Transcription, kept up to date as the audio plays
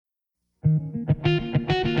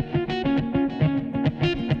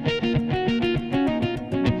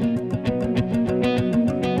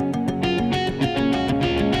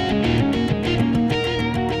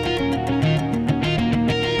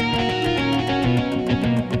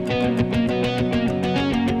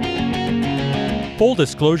Full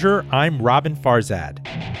disclosure, I'm Robin Farzad.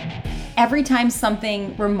 Every time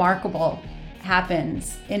something remarkable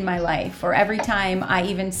happens in my life, or every time I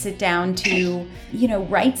even sit down to,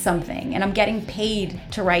 write something and I'm getting paid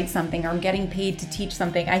to write something, or I'm getting paid to teach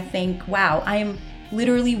something, I think, wow, I am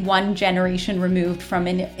literally one generation removed from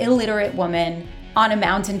an illiterate woman on a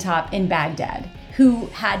mountaintop in Baghdad who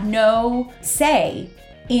had no say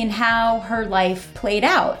in how her life played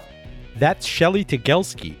out. That's Shelly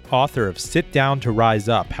Tygielski, author of Sit Down to Rise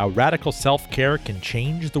Up, How Radical Self-Care Can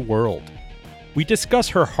Change the World. We discuss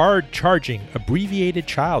her hard-charging, abbreviated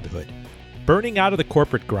childhood, burning out of the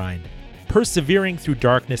corporate grind, persevering through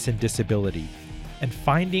darkness and disability, and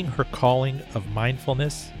finding her calling of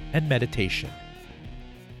mindfulness and meditation.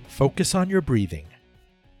 Focus on your breathing.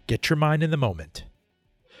 Get your mind in the moment.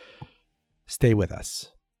 Stay with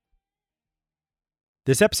us.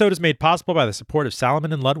 This episode is made possible by the support of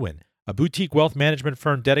Salomon & Ludwin, a boutique wealth management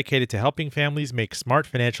firm dedicated to helping families make smart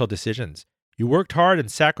financial decisions. You worked hard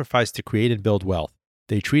and sacrificed to create and build wealth.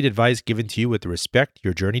 They treat advice given to you with the respect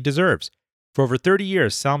your journey deserves. For over 30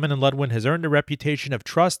 years, Salomon & Ludwin has earned a reputation of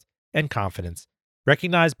trust and confidence,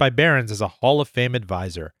 recognized by Barron's as a Hall of Fame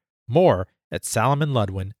advisor. More at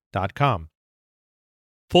salomonludwin.com.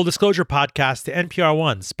 Full Disclosure podcast to NPR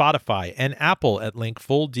One, Spotify, and Apple at link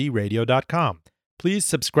fulldradio.com. Please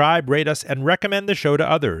subscribe, rate us, and recommend the show to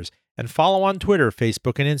others. And follow on Twitter,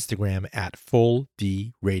 Facebook, and Instagram at Full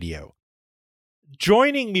D Radio.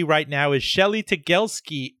 Joining me right now is Shelly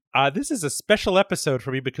Tygielski. This is a special episode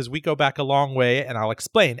for me because we go back a long way, and I'll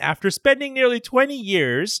explain. After spending nearly 20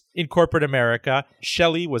 years in corporate America,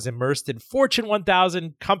 Shelly was immersed in Fortune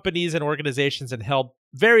 1000 companies and organizations and held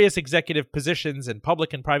various executive positions in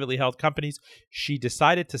public and privately held companies. She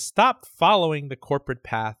decided to stop following the corporate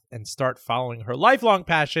path and start following her lifelong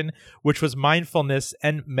passion, which was mindfulness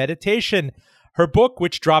and meditation. Her book,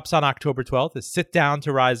 which drops on October 12th, is Sit Down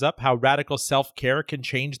to Rise Up, How Radical Self-Care Can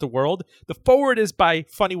Change the World. The foreword is by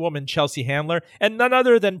funny woman Chelsea Handler, and none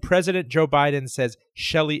other than President Joe Biden says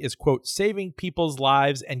Shelly is, quote, saving people's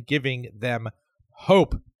lives and giving them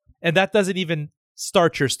hope. And that doesn't even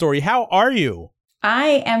start your story. How are you?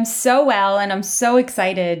 I am so well, and I'm so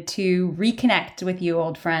excited to reconnect with you,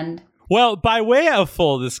 old friend. Well, by way of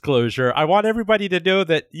full disclosure, I want everybody to know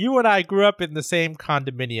that you and I grew up in the same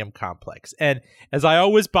condominium complex. And as I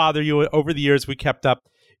always bother you, over the years we kept up,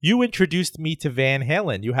 you introduced me to Van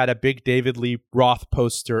Halen. You had a big David Lee Roth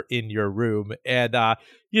poster in your room. And, that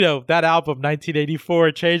album,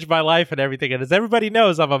 1984, changed my life and everything. And as everybody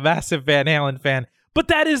knows, I'm a massive Van Halen fan. But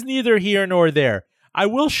that is neither here nor there. I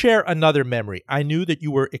will share another memory. I knew that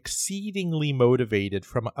you were exceedingly motivated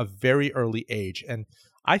from a very early age. And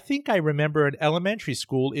I think I remember in elementary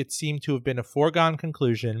school, it seemed to have been a foregone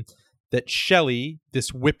conclusion that Shelly,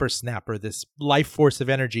 this whippersnapper, this life force of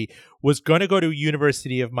energy, was going to go to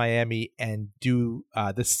University of Miami and do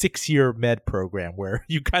the 6-year med program where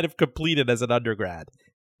you kind of completed as an undergrad.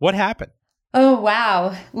 What happened? Oh,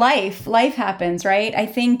 wow. Life happens, right? I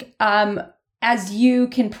think as you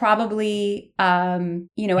can probably,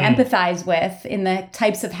 empathize with in the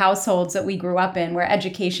types of households that we grew up in, where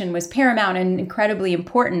education was paramount and incredibly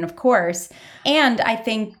important, of course. And I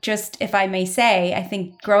think, just if I may say, I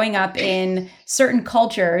think growing up in certain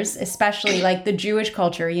cultures, especially like the Jewish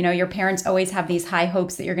culture, your parents always have these high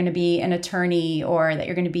hopes that you're going to be an attorney or that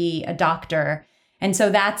you're going to be a doctor. And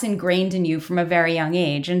so that's ingrained in you from a very young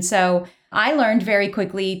age. And so I learned very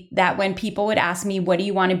quickly that when people would ask me, what do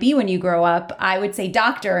you want to be when you grow up? I would say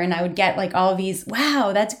doctor, and I would get like all of these,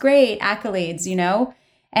 wow, that's great accolades,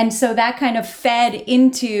 And so that kind of fed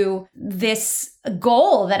into this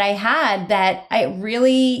goal that I had that I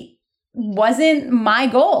really wasn't my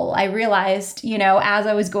goal. I realized, as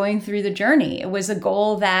I was going through the journey, it was a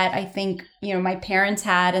goal that I think, my parents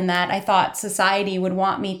had and that I thought society would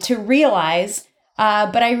want me to realize.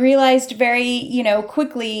 But I realized very,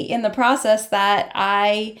 quickly in the process that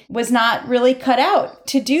I was not really cut out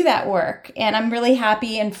to do that work. And I'm really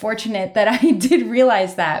happy and fortunate that I did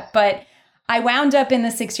realize that. But I wound up in the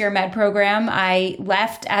 6-year med program. I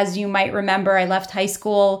left, as you might remember, I left high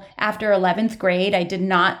school after 11th grade. I did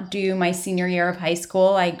not do my senior year of high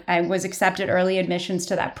school. I was accepted early admissions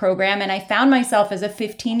to that program. And I found myself as a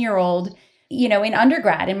 15-year-old in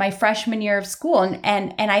undergrad in my freshman year of school.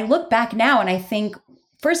 And I look back now and I think,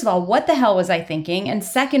 first of all, what the hell was I thinking? And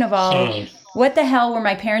second of all, what the hell were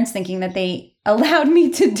my parents thinking that they allowed me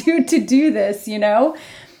to do this,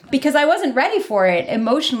 because I wasn't ready for it.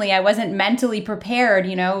 Emotionally, I wasn't mentally prepared.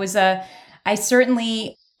 It was I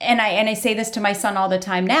certainly, and I say this to my son all the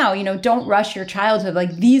time now, don't rush your childhood.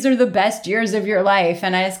 Like, these are the best years of your life.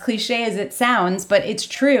 And as cliche as it sounds, but it's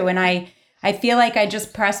true. And I feel like I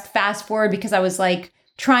just pressed fast forward because I was like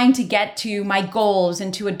trying to get to my goals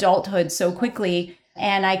and to adulthood so quickly.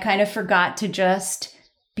 And I kind of forgot to just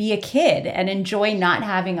be a kid and enjoy not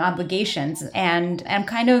having obligations. And I'm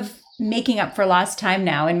kind of making up for lost time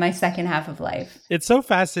now in my second half of life. It's so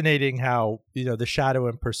fascinating how, the shadow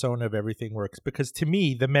and persona of everything works, because to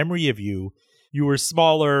me, the memory of you were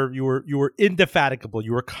smaller, you were indefatigable,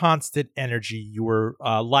 you were constant energy, you were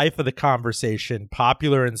life of the conversation,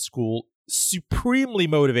 popular in school, supremely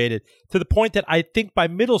motivated, to the point that I think by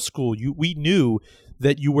middle school, we knew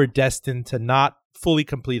that you were destined to not fully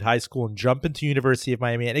complete high school and jump into University of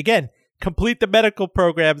Miami. And again, complete the medical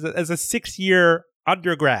programs as a 6-year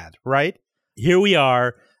undergrad, right? Here we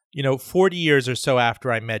are, 40 years or so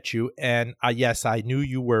after I met you. And yes, I knew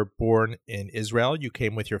you were born in Israel. You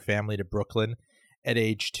came with your family to Brooklyn at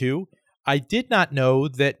age 2. I did not know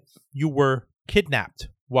that you were kidnapped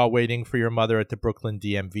while waiting for your mother at the Brooklyn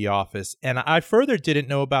DMV office. And I further didn't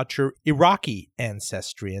know about your Iraqi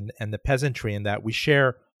ancestry and the peasantry, and that we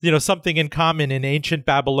share something in common in ancient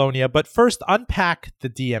Babylonia. But first, unpack the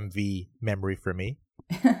DMV memory for me.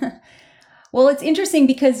 Well, it's interesting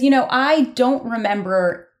because, I don't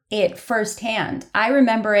remember it firsthand. I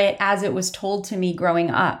remember it as it was told to me growing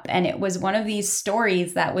up. And it was one of these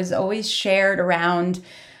stories that was always shared around,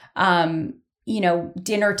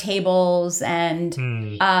 dinner tables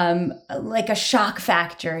and like a shock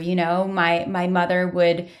factor. My mother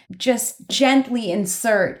would just gently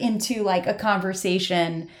insert into like a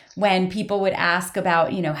conversation when people would ask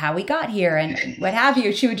about, how we got here and what have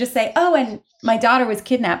you. She would just say, oh, and my daughter was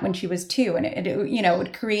kidnapped when she was 2. And it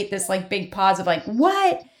would create this like big pause of like,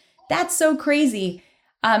 what? That's so crazy.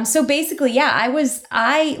 So basically, yeah, I was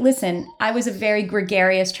a very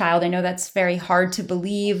gregarious child. I know that's very hard to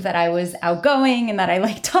believe, that I was outgoing and that I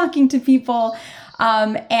like talking to people.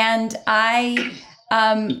 And I,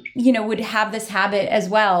 would have this habit as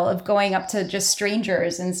well of going up to just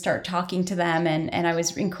strangers and start talking to them. And I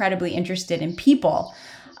was incredibly interested in people.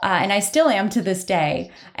 And I still am to this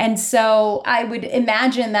day. And so I would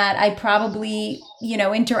imagine that I probably,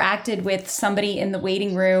 interacted with somebody in the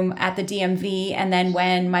waiting room at the DMV. And then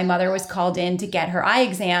when my mother was called in to get her eye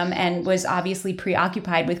exam and was obviously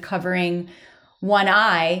preoccupied with covering one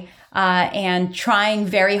eye and trying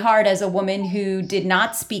very hard as a woman who did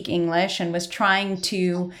not speak English and was trying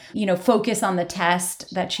to, focus on the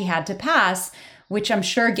test that she had to pass, which I'm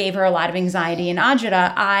sure gave her a lot of anxiety and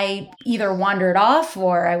agita, I either wandered off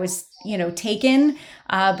or I was, taken.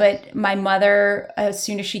 But my mother, as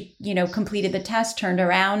soon as she, completed the test, turned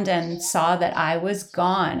around and saw that I was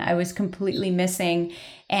gone. I was completely missing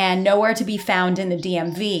and nowhere to be found in the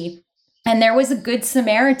DMV. And there was a good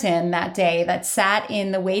Samaritan that day that sat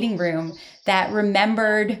in the waiting room that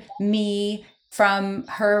remembered me from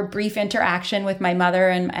her brief interaction with my mother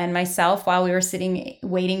and myself while we were sitting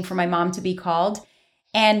waiting for my mom to be called.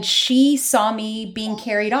 And she saw me being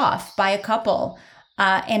carried off by a couple.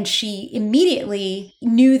 And she immediately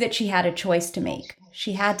knew that she had a choice to make.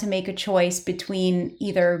 She had to make a choice between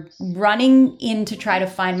either running in to try to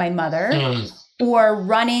find my mother or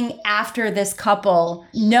running after this couple,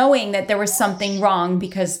 knowing that there was something wrong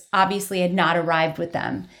because obviously I had not arrived with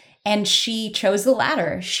them. And she chose the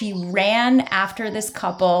latter. She ran after this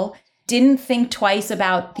couple, didn't think twice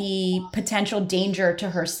about the potential danger to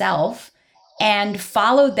herself, and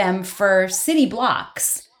followed them for city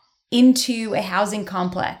blocks into a housing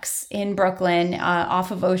complex in Brooklyn off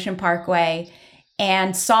of Ocean Parkway,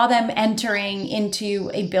 and saw them entering into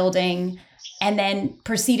a building and then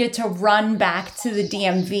proceeded to run back to the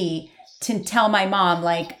DMV to tell my mom,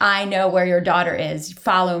 like, I know where your daughter is,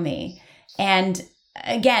 follow me. And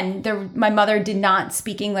again, my mother did not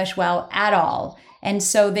speak English well at all. And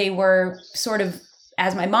so they were sort of,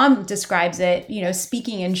 as my mom describes it,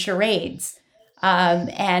 speaking in charades.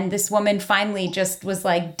 And this woman finally just was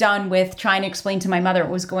like done with trying to explain to my mother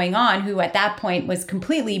what was going on, who at that point was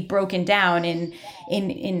completely broken down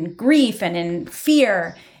in grief and in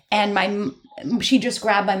fear. And she just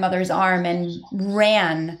grabbed my mother's arm and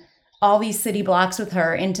ran all these city blocks with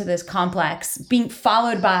her into this complex, being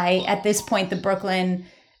followed by, at this point, the Brooklyn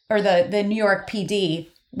or the New York PD,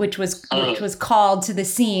 which was called to the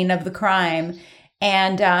scene of the crime.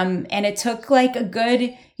 And it took like a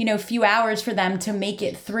good, few hours for them to make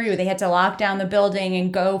it through. They had to lock down the building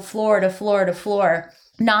and go floor to floor to floor,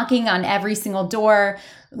 knocking on every single door,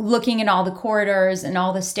 looking in all the corridors and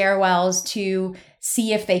all the stairwells to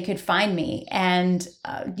see if they could find me. And,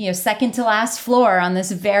 second to last floor on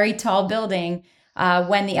this very tall building,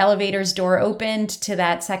 when the elevator's door opened to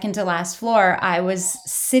that second to last floor, I was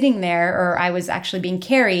sitting there, or I was actually being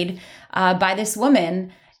carried by this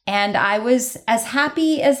woman. And I was as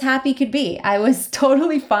happy could be. I was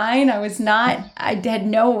totally fine. I had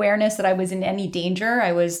no awareness that I was in any danger.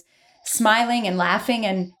 I was smiling and laughing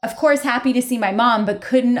and, of course, happy to see my mom, but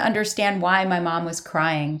couldn't understand why my mom was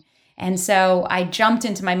crying. And so I jumped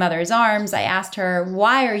into my mother's arms. I asked her,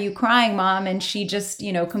 "Why are you crying, Mom?" And she just,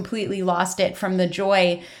 completely lost it from the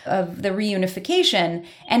joy of the reunification.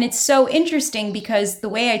 And it's so interesting because the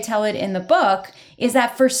way I tell it in the book is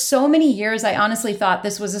that for so many years, I honestly thought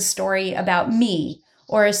this was a story about me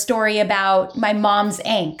or a story about my mom's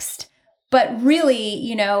angst. But really,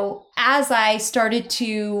 as I started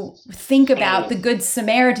to think about the Good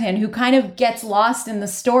Samaritan who kind of gets lost in the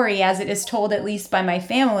story as it is told, at least by my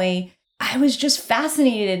family, I was just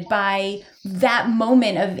fascinated by that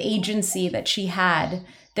moment of agency that she had,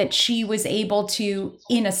 that she was able to,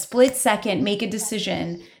 in a split second, make a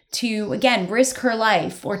decision to, again, risk her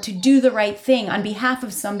life or to do the right thing on behalf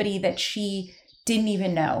of somebody that she didn't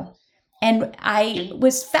even know. And I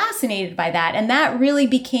was fascinated by that. And that really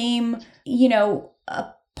became,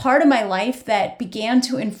 a part of my life that began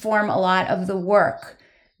to inform a lot of the work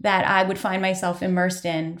that I would find myself immersed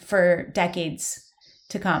in for decades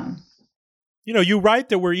to come. You write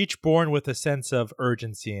that we're each born with a sense of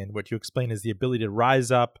urgency, and what you explain is the ability to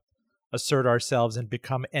rise up, assert ourselves, and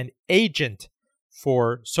become an agent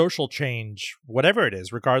for social change, whatever it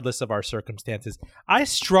is, regardless of our circumstances. I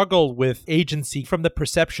struggle with agency from the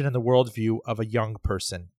perception and the worldview of a young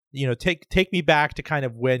person. Take me back to kind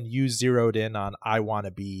of when you zeroed in on, I want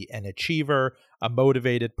to be an achiever, a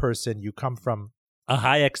motivated person. You come from a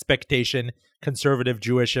high expectation, conservative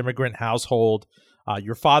Jewish immigrant household.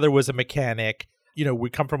 Your father was a mechanic. We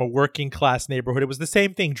come from a working class neighborhood. It was the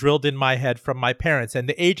same thing drilled in my head from my parents. And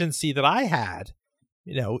the agency that I had,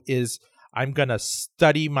 is I'm going to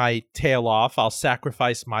study my tail off. I'll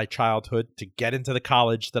sacrifice my childhood to get into the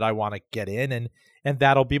college that I want to get in. And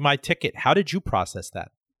that'll be my ticket. How did you process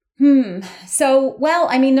that? So,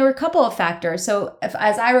 there were a couple of factors. So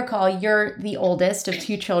as I recall, you're the oldest of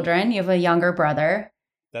two children. You have a younger brother.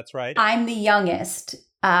 That's right. I'm the youngest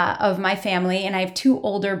of my family, and I have two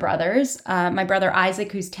older brothers. My brother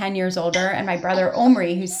Isaac, who's 10 years older, and my brother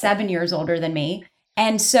Omri, who's 7 years older than me.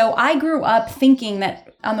 And so I grew up thinking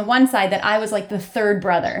that on the one side that I was like the third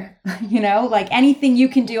brother, like anything you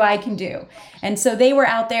can do, I can do. And so they were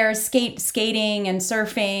out there skating and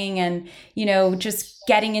surfing and, just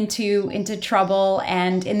getting into trouble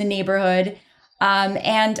and in the neighborhood.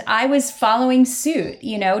 And I was following suit,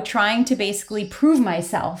 trying to basically prove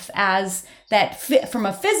myself as that from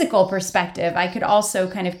a physical perspective, I could also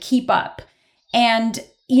kind of keep up. And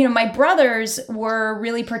my brothers were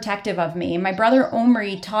really protective of me. My brother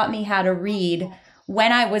Omri taught me how to read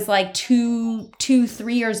when I was like 3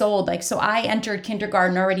 years old. So I entered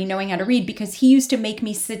kindergarten already knowing how to read because he used to make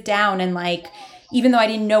me sit down and even though I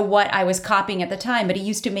didn't know what I was copying at the time, but he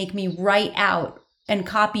used to make me write out and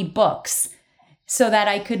copy books so that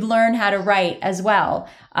I could learn how to write as well,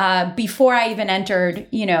 before I even entered,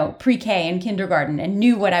 pre-K and kindergarten and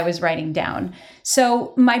knew what I was writing down.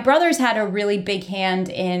 So my brothers had a really big hand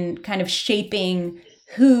in kind of shaping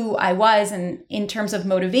who I was and in terms of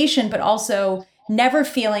motivation, but also never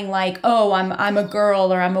feeling like, oh, I'm a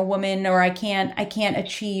girl or I'm a woman or I can't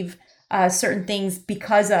achieve certain things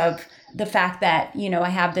because of the fact that, I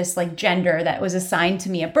have this gender that was assigned to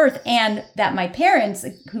me at birth, and that my parents,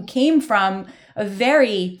 who came from a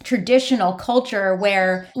very traditional culture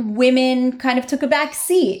where women kind of took a back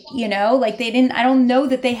seat, I don't know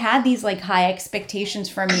that they had these high expectations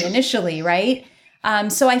for me initially, right?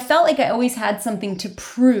 So I felt like I always had something to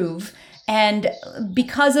prove. And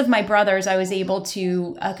because of my brothers, I was able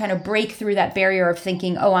to kind of break through that barrier of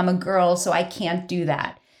thinking, oh, I'm a girl, so I can't do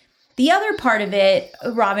that. The other part of it,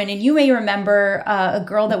 Robin, and you may remember a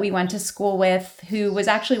girl that we went to school with who was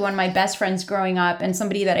actually one of my best friends growing up and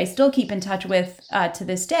somebody that I still keep in touch with to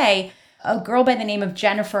this day, a girl by the name of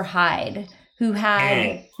Jennifer Hyde, who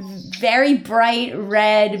had very bright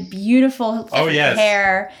red, beautiful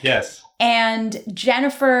hair. Yes. And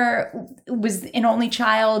Jennifer was an only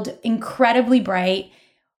child, incredibly bright.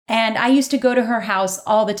 And I used to go to her house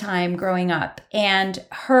all the time growing up. And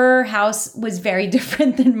her house was very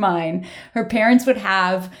different than mine. Her parents would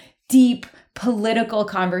have deep political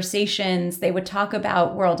conversations. They would talk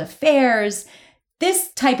about world affairs.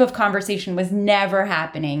 This type of conversation was never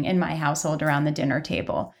happening in my household around the dinner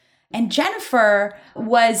table. And Jennifer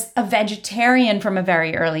was a vegetarian from a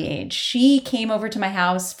very early age. She came over to my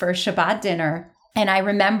house for Shabbat dinner. And I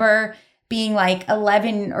remember being like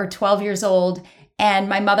 11 or 12 years old and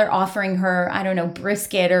my mother offering her, I don't know,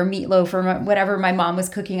 brisket or meatloaf or whatever my mom was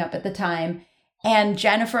cooking up at the time. And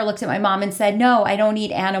Jennifer looked at my mom and said, "No, I don't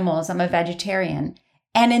eat animals. I'm a vegetarian."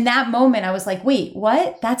 And in that moment, I was like, wait,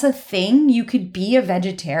 what? That's a thing? You could be a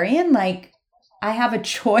vegetarian? Like, I have a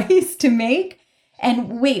choice to make?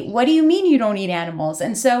 And wait, what do you mean you don't eat animals?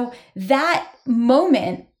 And so that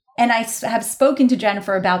moment, and I have spoken to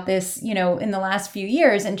Jennifer about this, in the last few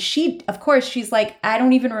years. And she, of course, she's like, I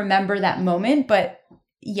don't even remember that moment. But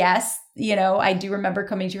yes, I do remember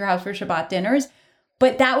coming to your house for Shabbat dinners.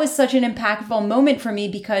 But that was such an impactful moment for me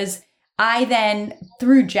because I then,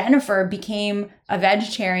 through Jennifer, became a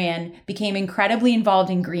vegetarian, became incredibly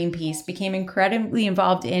involved in Greenpeace, became incredibly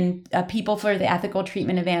involved in People for the Ethical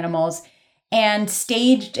Treatment of Animals, and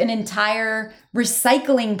staged an entire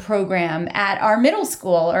recycling program at our middle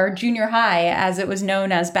school or junior high, as it was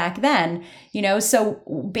known as back then.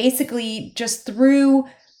 So basically just through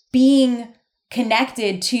being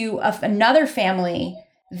connected to another family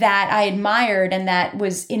that I admired and that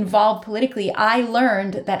was involved politically, I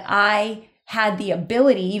learned that I had the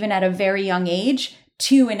ability, even at a very young age,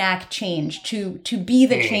 to enact change, to be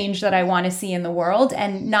the change that I want to see in the world,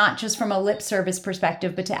 and not just from a lip service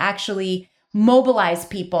perspective, but to actually mobilize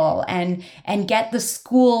people and get the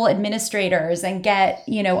school administrators and get,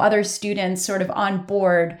 other students sort of on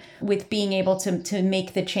board with being able to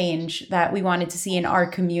make the change that we wanted to see in our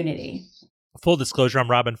community. Full disclosure,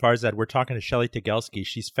 I'm Robin Farzad. We're talking to Shelly Tygielski.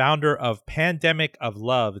 She's founder of Pandemic of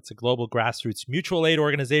Love. It's a global grassroots mutual aid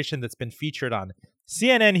organization that's been featured on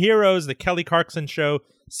CNN Heroes, The Kelly Clarkson Show,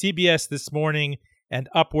 CBS This Morning, and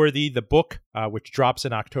Upworthy. The book, which drops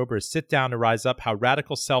in October, is Sit Down to Rise Up, How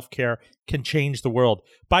Radical Self-Care Can Change the World.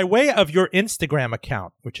 By way of your Instagram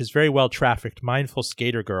account, which is very well trafficked, Mindful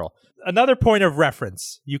Skater Girl. Another point of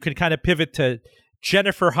reference, you can kind of pivot to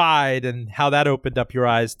Jennifer Hyde and how that opened up your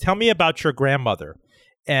eyes. Tell me about your grandmother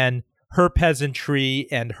and her peasantry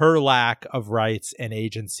and her lack of rights and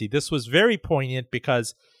agency. This was very poignant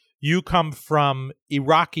because you come from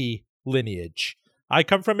Iraqi lineage. I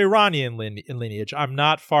come from Iranian lineage. I'm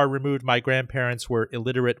not far removed. My grandparents were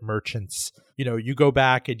illiterate merchants. You go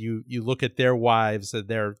back and you look at their wives,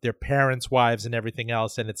 their parents' wives and everything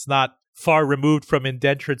else, and it's not far removed from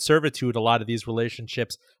indentured servitude, a lot of these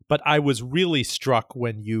relationships. But I was really struck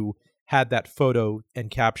when you had that photo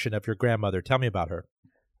and caption of your grandmother. Tell me about her.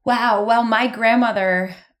 Wow. Well, my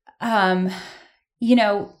grandmother, I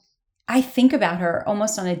think about her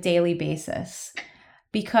almost on a daily basis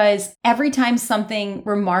because every time something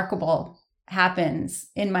remarkable happens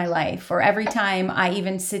in my life, or every time I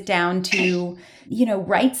even sit down to,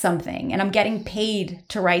 write something and I'm getting paid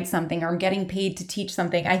to write something or I'm getting paid to teach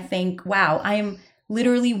something, I think, wow, I am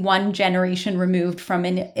literally one generation removed from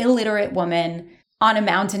an illiterate woman on a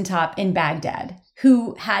mountaintop in Baghdad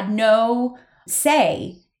who had no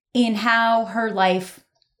say in how her life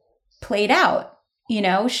played out.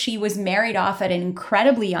 She was married off at an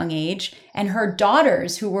incredibly young age, and her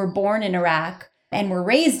daughters who were born in Iraq and were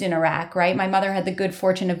raised in Iraq, right? My mother had the good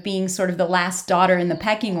fortune of being sort of the last daughter in the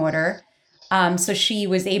pecking order. So she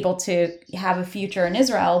was able to have a future in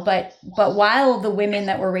Israel. But while the women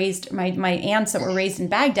that were raised, my aunts that were raised in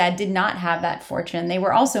Baghdad did not have that fortune, they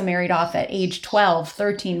were also married off at age 12,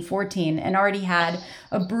 13, 14, and already had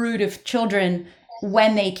a brood of children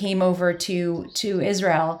when they came over to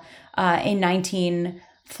Israel in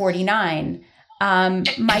 1949.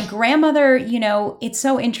 My grandmother, it's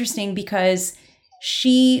so interesting because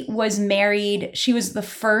she was married. She was the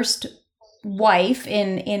first wife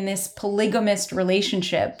in this polygamist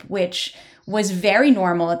relationship, which was very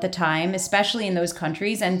normal at the time, especially in those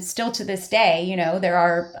countries. And still to this day, there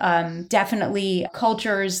are definitely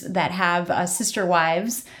cultures that have sister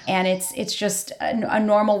wives, and it's just a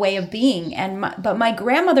normal way of being. But my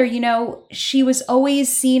grandmother, she was always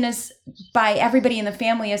seen as by everybody in the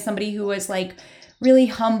family as somebody who was like really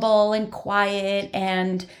humble and quiet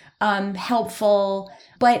and helpful.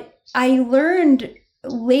 But I learned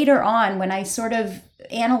later on, when I sort of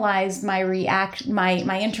analyzed my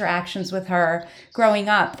interactions with her growing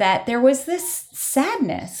up, that there was this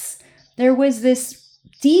sadness. There was this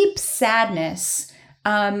deep sadness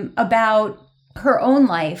about her own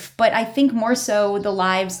life, but I think more so the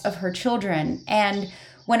lives of her children. And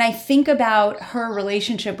when I think about her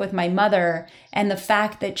relationship with my mother and the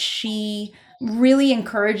fact that she really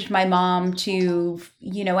encouraged my mom to,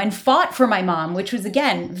 and fought for my mom, which was,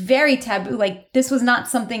 again, very taboo. Like, this was not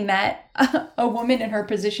something that a woman in her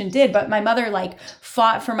position did, but my mother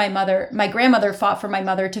fought for my mother. My grandmother fought for my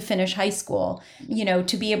mother to finish high school,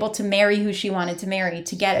 to be able to marry who she wanted to marry,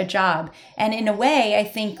 to get a job. And in a way, I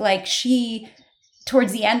think she,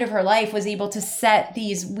 towards the end of her life, was able to set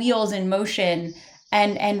these wheels in motion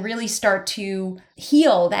and really start to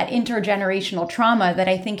heal that intergenerational trauma that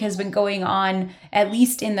I think has been going on, at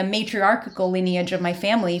least in the matriarchal lineage of my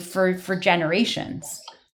family, for generations.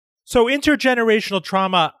 So intergenerational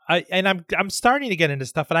trauma, I'm starting to get into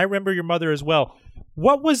stuff, and I remember your mother as well.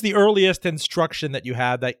 What was the earliest instruction that you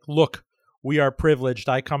had that, look, we are privileged.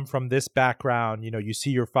 I come from this background. You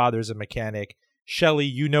see your father's a mechanic. Shelly,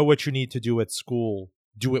 you know what you need to do at school.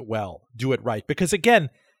 Do it well. Do it right. Because again,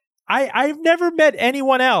 I've never met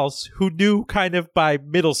anyone else who knew kind of by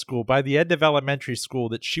middle school, by the end of elementary school,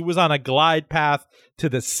 that she was on a glide path to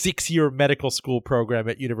the 6-year medical school program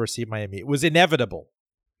at University of Miami. It was inevitable.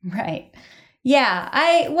 Right. Yeah.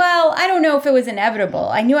 I don't know if it was inevitable.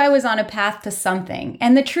 I knew I was on a path to something.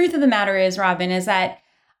 And the truth of the matter is, Robin, is that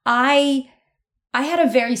I had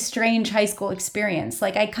a very strange high school experience.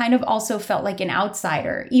 I kind of also felt like an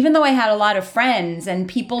outsider, even though I had a lot of friends, and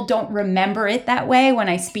people don't remember it that way. When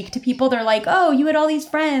I speak to people, they're like, oh, you had all these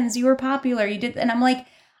friends, you were popular, you did. And I'm like,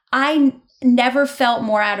 I never felt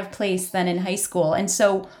more out of place than in high school. And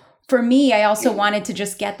so for me, I also wanted to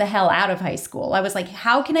just get the hell out of high school. I was like,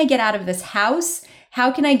 how can I get out of this house?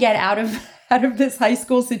 How can I get out of this high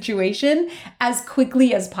school situation as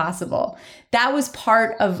quickly as possible? That was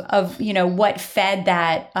part of what fed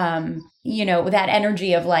that that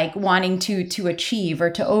energy of wanting to achieve or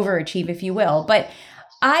to overachieve, if you will. But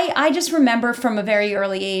I just remember from a very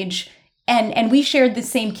early age, and we shared the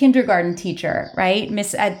same kindergarten teacher, right?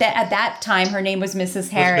 At that time, her name was Mrs.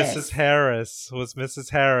 Harris. Mrs.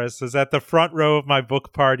 Harris was at the front row of my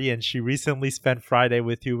book party, and she recently spent Friday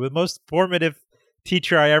with you. The most formative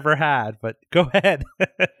teacher I ever had, but go ahead.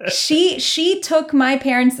 She took my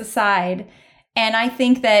parents aside, and I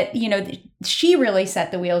think that, she really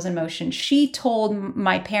set the wheels in motion. She told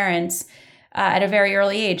my parents at a very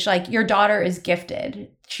early age, your daughter is gifted.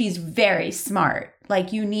 She's very smart.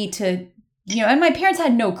 You need to, and my parents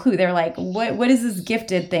had no clue. They're like, what is this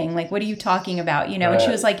gifted thing? What are you talking about? And she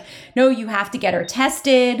was like, no, you have to get her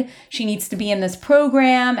tested. She needs to be in this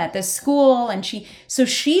program at this school. And she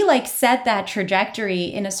set that trajectory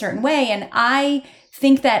in a certain way. And I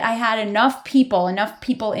think that I had enough people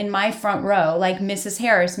in my front row, like Mrs.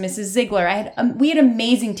 Harris, Mrs. Ziegler. We had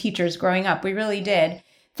amazing teachers growing up. We really did.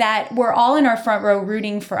 That were all in our front row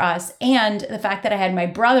rooting for us. And the fact that I had my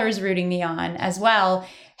brothers rooting me on as well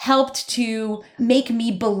helped to make me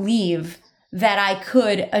believe that I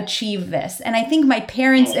could achieve this. And I think my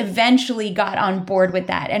parents eventually got on board with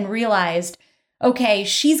that and realized, okay,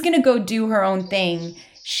 she's going to go do her own thing.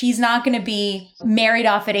 She's not going to be married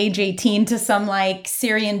off at age 18 to some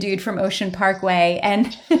Syrian dude from Ocean Parkway and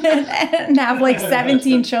have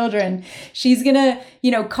 17 children. She's going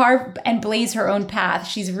to, carve and blaze her own path.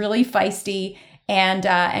 She's really feisty,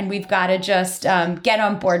 and we've got to just get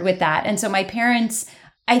on board with that. And so my parents,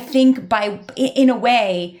 I think in a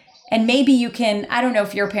way, and maybe you can, I don't know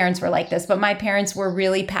if your parents were like this, but my parents were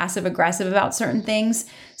really passive aggressive about certain things.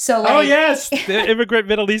 So oh yes, the immigrant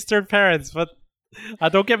Middle Eastern parents, but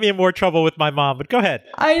don't get me in more trouble with my mom, but go ahead.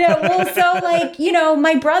 I know. Well, so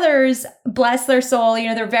my brothers, bless their soul,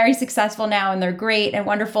 they're very successful now and they're great and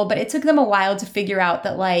wonderful, but it took them a while to figure out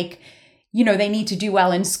that they need to do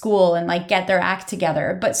well in school and get their act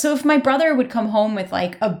together. But so if my brother would come home with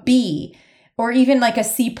a B or even a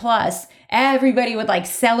C+, everybody would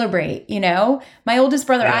celebrate, My oldest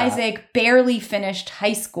brother, Isaac, barely finished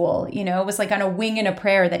high school, it was on a wing and a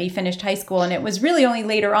prayer that he finished high school. And it was really only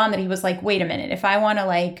later on that he was like, wait a minute, if I want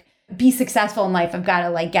to be successful in life, I've got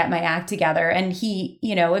to get my act together. And he,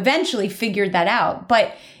 eventually figured that out.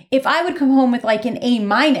 But if I would come home with an A-,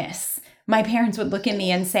 my parents would look at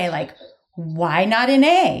me and say why not an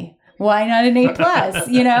A? Why not an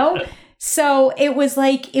A+, So it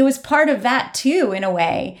was part of that too, in a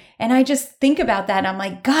way. And I just think about that and I'm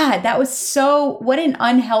like, God, that was what an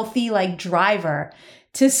unhealthy driver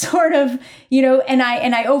to sort of, and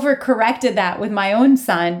I overcorrected that with my own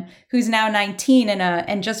son, who's now 19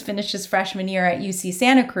 and just finished his freshman year at UC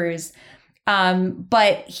Santa Cruz.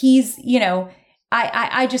 But he's,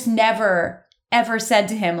 I just never ever said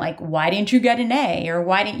to him, why didn't you get an A or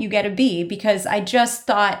why didn't you get a B? Because I just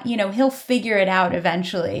thought, he'll figure it out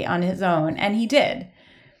eventually on his own. And he did.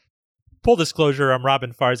 Full disclosure, I'm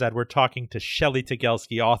Robin Farzad. We're talking to Shelly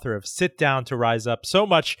Tygielski, author of Sit Down to Rise Up. So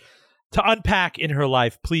much to unpack in her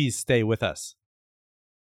life. Please stay with us.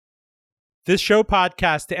 This show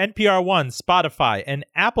podcast to NPR One, Spotify, and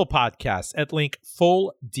Apple Podcasts at link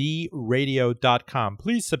fulldradio.com.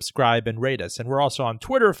 Please subscribe and rate us. And we're also on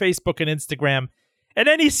Twitter, Facebook, and Instagram, and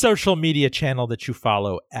any social media channel that you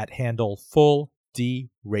follow at handle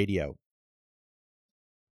fulldradio.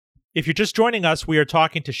 If you're just joining us, we are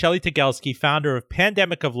talking to Shelly Tygielski, founder of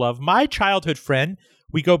Pandemic of Love, my childhood friend.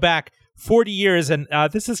 We go back 40 years, and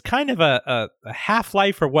this is kind of a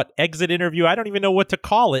half-life or what, exit interview. I don't even know what to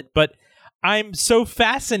call it, but I'm so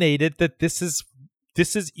fascinated that this is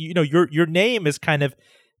your name is kind of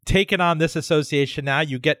taken on this association now.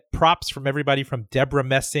 You get props from everybody from Deborah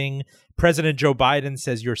Messing. President Joe Biden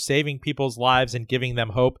says you're saving people's lives and giving them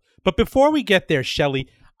hope. But before we get there, Shelly,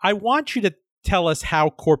 I want you to tell us how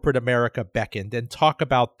corporate America beckoned and talk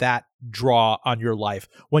about that draw on your life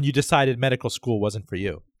when you decided medical school wasn't for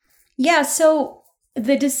you. Yeah, so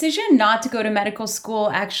the decision not to go to medical school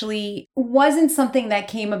actually wasn't something that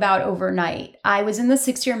came about overnight. I was in the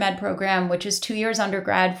 6-year med program, which is 2 years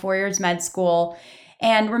undergrad, 4 years med school.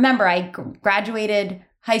 And remember, I graduated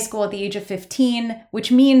high school at the age of 15, which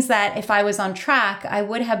means that if I was on track, I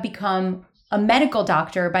would have become a medical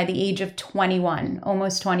doctor by the age of 21,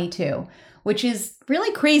 almost 22, which is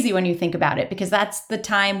really crazy when you think about it, because that's the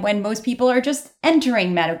time when most people are just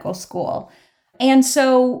entering medical school. And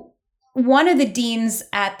so one of the deans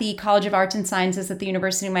at the College of Arts and Sciences at the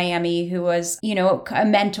University of Miami, who was, a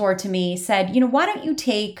mentor to me, said, why don't you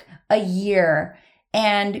take a year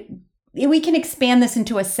and we can expand this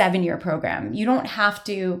into a 7-year program. You don't have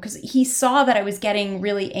to, because he saw that I was getting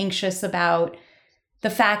really anxious about the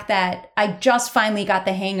fact that I just finally got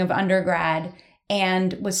the hang of undergrad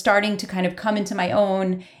and was starting to kind of come into my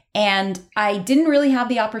own. And I didn't really have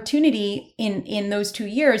the opportunity in those 2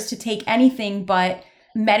 years to take anything but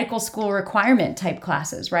medical school requirement type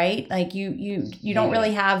classes, right? Like you don't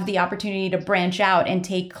really have the opportunity to branch out and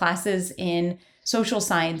take classes in social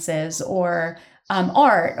sciences or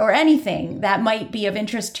art or anything that might be of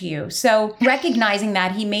interest to you. So recognizing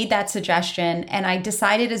that, he made that suggestion, and I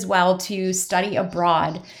decided as well to study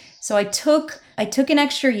abroad. So I took an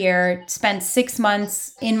extra year, spent 6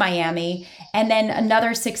 months in Miami, and then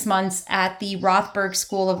another 6 months at the Rothberg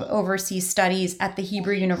School of Overseas Studies at the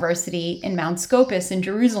Hebrew University in Mount Scopus in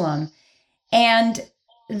Jerusalem. And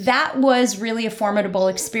that was really a formidable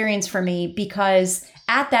experience for me because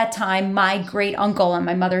at that time, my great uncle on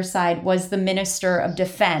my mother's side was the Minister of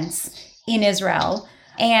Defense in Israel.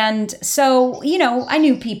 And so, I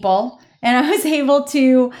knew people. And I was able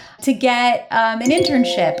to get an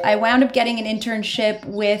internship. I wound up getting an internship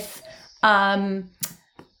with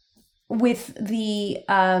the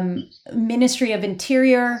Ministry of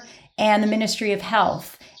Interior and the Ministry of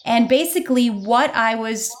Health. And basically what I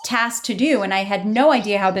was tasked to do, and I had no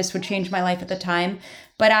idea how this would change my life at the time,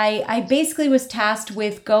 but I basically was tasked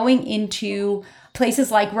with going into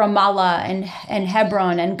places like Ramallah and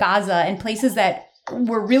Hebron and Gaza and places that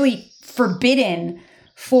were really forbidden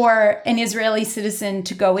for an Israeli citizen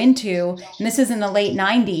to go into. And this is in the late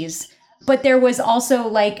 90s. But there was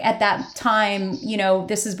also, at that time,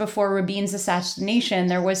 this is before Rabin's assassination,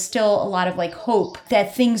 there was still a lot of hope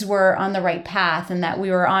that things were on the right path and that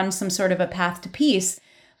we were on some sort of a path to peace.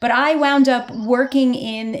 But I wound up working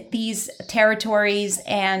in these territories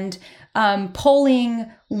and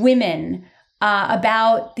polling women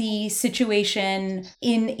about the situation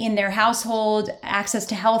in their household, access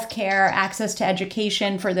to healthcare, access to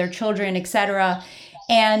education for their children, etc.,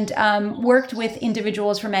 and worked with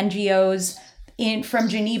individuals from NGOs from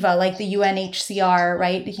Geneva, like the UNHCR,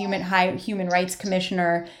 right, the Human Rights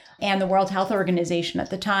Commissioner, and the World Health Organization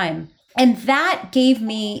at the time. And that gave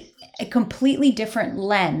me a completely different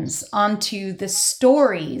lens onto the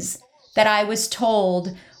stories that I was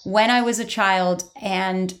told when I was a child,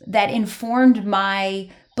 and that informed my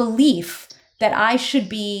belief that I should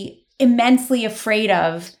be immensely afraid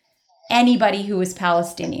of anybody who was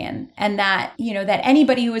Palestinian, and that, that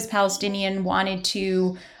anybody who was Palestinian wanted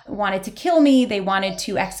to kill me. They wanted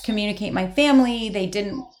to excommunicate my family. They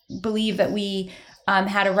didn't believe that we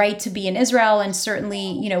had a right to be in Israel, and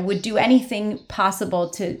certainly, would do anything possible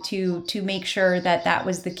to make sure that that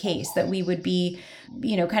was the case, that we would be,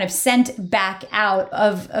 kind of sent back out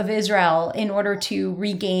of Israel in order to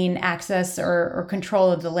regain access or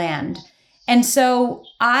control of the land. And so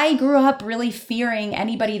I grew up really fearing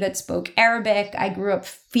anybody that spoke Arabic. I grew up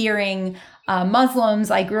fearing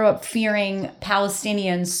Muslims. I grew up fearing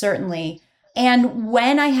Palestinians, certainly. And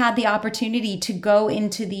when I had the opportunity to go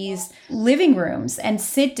into these living rooms and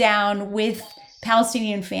sit down with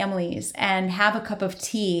Palestinian families and have a cup of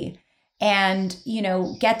tea and,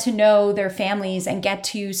 get to know their families and get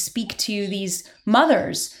to speak to these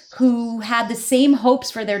mothers who had the same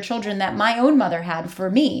hopes for their children that my own mother had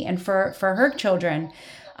for me and for her children.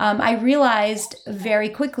 I realized very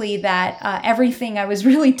quickly that everything I was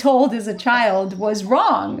really told as a child was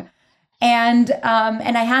wrong. And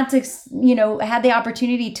I had to, I had the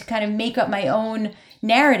opportunity to kind of make up my own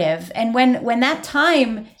narrative. And when that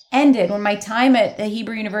time ended, when my time at the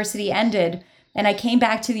Hebrew University ended, and I came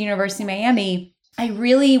back to the University of Miami, I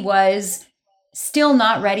really was still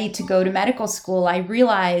not ready to go to medical school. I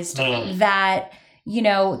realized that,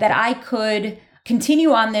 that I could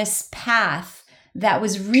continue on this path that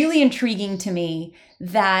was really intriguing to me,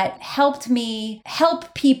 that helped me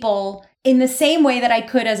help people in the same way that I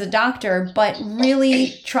could as a doctor, but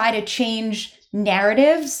really try to change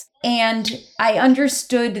narratives. And I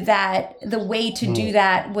understood that the way to do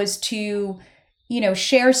that was to,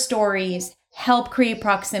 share stories, help create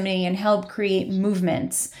proximity, and help create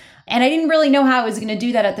movements. And I didn't really know how I was going to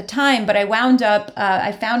do that at the time, but I wound up,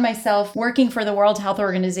 I found myself working for the World Health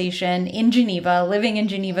Organization in Geneva, living in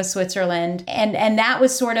Geneva, Switzerland. And that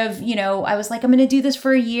was sort of, I was like, I'm going to do this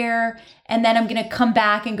for a year, and then I'm going to come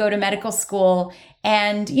back and go to medical school.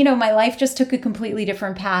 And, my life just took a completely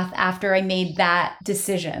different path after I made that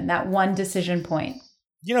decision, that one decision point.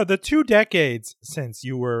 The 2 decades since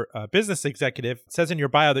you were a business executive, it says in your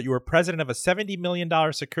bio that you were president of a $70 million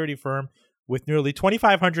security firm with nearly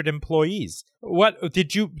 2,500 employees. What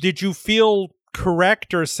did you feel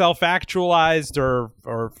correct or self-actualized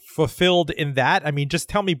or fulfilled in that? I mean, just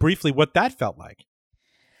tell me briefly what that felt like.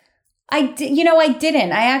 I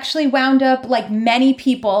didn't. I actually wound up, like many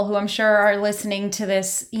people who I'm sure are listening to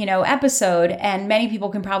this, episode, and many people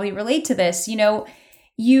can probably relate to this,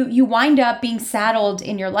 you wind up being saddled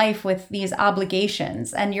in your life with these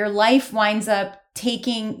obligations, and your life winds up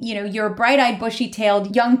taking, you're a bright-eyed,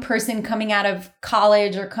 bushy-tailed young person coming out of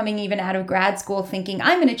college or coming even out of grad school thinking,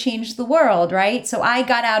 I'm going to change the world, right? So I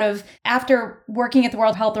got after working at the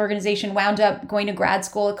World Health Organization, wound up going to grad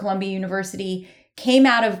school at Columbia University, came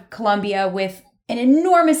out of Columbia with an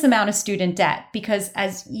enormous amount of student debt because,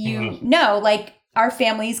 as you know, like, our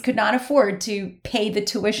families could not afford to pay the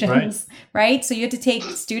tuitions, right? So you had to take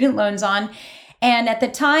student loans on. And at the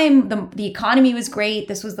time, the economy was great.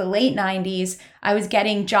 This was the late 90s. I was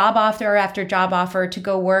getting job offer after job offer to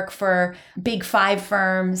go work for big 5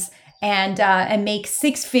 firms and make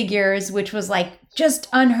 6 figures, which was like just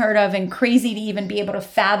unheard of and crazy to even be able to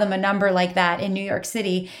fathom a number like that in New York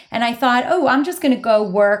City. And I thought, I'm just going to go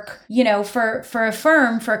work, for a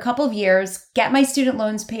firm for a couple of years, get my student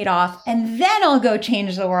loans paid off, and then I'll go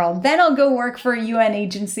change the world. Then I'll go work for a UN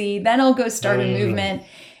agency. Then I'll go start a movement.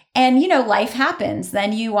 And, life happens.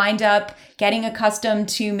 Then you wind up getting accustomed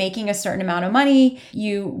to making a certain amount of money.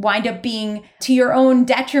 You wind up being, to your own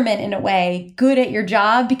detriment in a way, good at your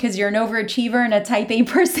job because you're an overachiever and a type A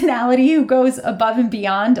personality who goes above and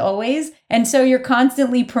beyond always. And so you're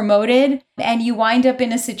constantly promoted, and you wind up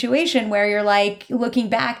in a situation where you're like looking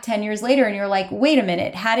back 10 years later and you're like, wait a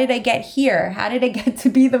minute, how did I get here? How did I get to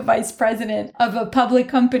be the vice president of a public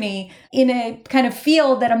company in a kind of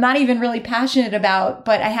field that I'm not even really passionate about,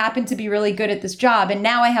 but I happen to be really good at this job. And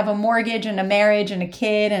now I have a mortgage and a marriage and a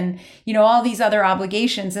kid and, all these other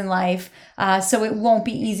obligations in life. So it won't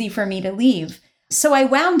be easy for me to leave. So I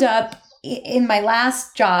wound up in my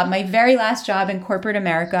last job, my very last job in corporate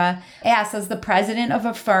America, yes, as the president of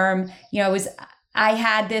a firm. I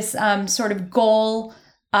had this sort of goal,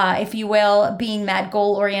 if you will, being that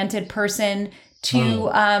goal-oriented person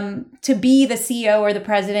to be the CEO or the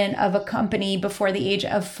president of a company before the age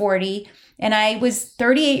of 40. And I was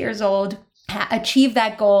 38 years old, achieved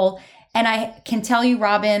that goal. And I can tell you,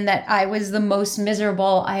 Robin, that I was the most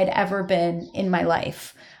miserable I had ever been in my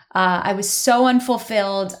life. I was so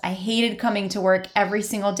unfulfilled. I hated coming to work every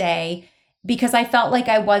single day because I felt like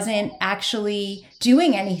I wasn't actually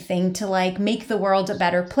doing anything to make the world a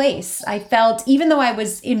better place. I felt, even though I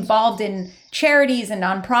was involved in charities and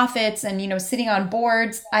nonprofits and, sitting on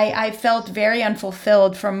boards, I felt very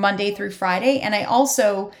unfulfilled from Monday through Friday. And I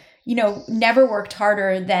also, never worked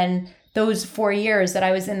harder than those 4 years that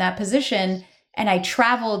I was in that position. And I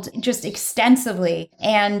traveled just extensively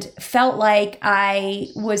and felt like I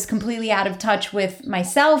was completely out of touch with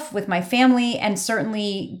myself, with my family, and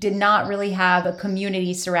certainly did not really have a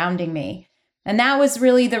community surrounding me. And that was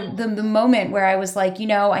really the moment where I was like,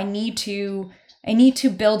 I need to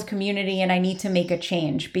build community and I need to make a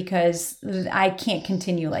change because I can't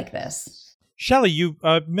continue like this. Shelly, you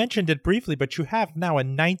mentioned it briefly, but you have now a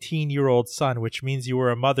 19-year-old son, which means you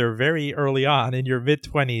were a mother very early on in your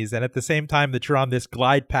mid-20s. And at the same time that you're on this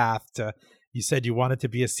glide path to, you said you wanted to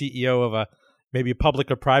be a CEO of a maybe a public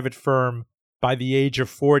or private firm by the age of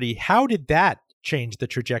 40. How did that change the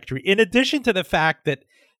trajectory? In addition to the fact that,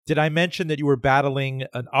 did I mention that you were battling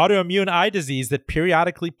an autoimmune eye disease that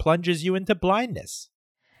periodically plunges you into blindness?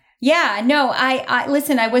 Yeah, no, I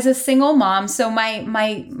listen, I was a single mom. So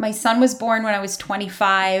my son was born when I was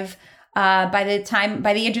 25. By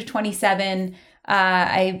the age of 27,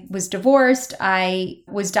 I was divorced. I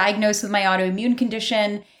was diagnosed with my autoimmune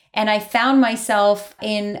condition. And I found myself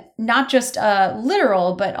in not just a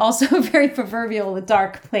literal, but also a very proverbial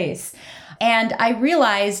dark place. And I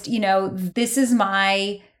realized, this is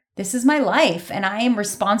my life, and I am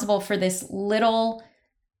responsible for this little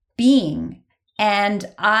being. And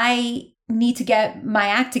I need to get my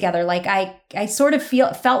act together. Like I sort of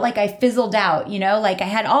felt like I fizzled out, like I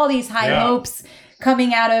had all these high hopes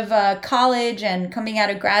coming out of college and coming out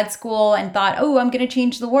of grad school and thought, oh, I'm going to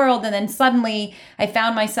change the world. And then suddenly I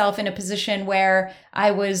found myself in a position where I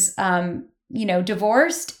was,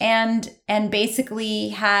 divorced and basically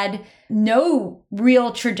had no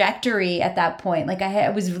real trajectory at that point. Like I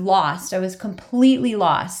was lost. I was completely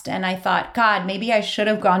lost. And I thought, God, maybe I should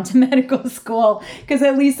have gone to medical school, because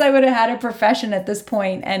at least I would have had a profession at this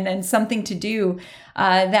point and something to do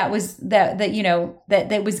that was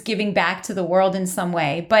giving back to the world in some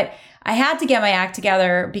way. But I had to get my act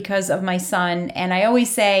together because of my son. And I always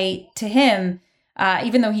say to him,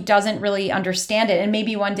 even though he doesn't really understand it, and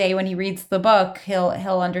maybe one day when he reads the book,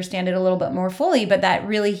 he'll understand it a little bit more fully, but that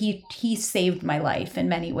really he saved my life in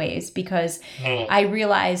many ways, because I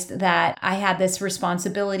realized that I had this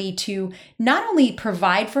responsibility to not only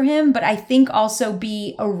provide for him, but I think also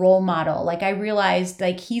be a role model. Like I realized,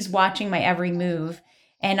 like, he's watching my every move.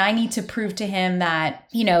 And I need to prove to him that,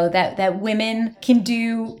 that women can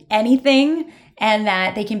do anything, and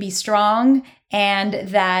that they can be strong, and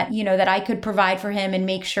that, that I could provide for him and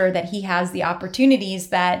make sure that he has the opportunities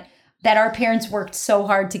that our parents worked so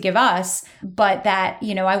hard to give us, but that,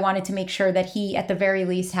 I wanted to make sure that he, at the very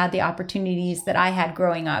least, had the opportunities that I had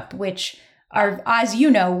growing up, which are, as you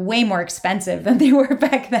know, way more expensive than they were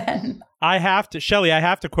back then. Shelly, I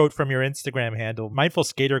have to quote from your Instagram handle, Mindful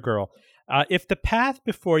Skater Girl. If the path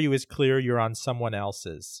before you is clear, you're on someone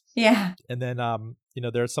else's. Yeah. And then,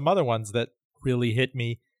 there are some other ones that really hit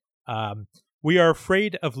me. We are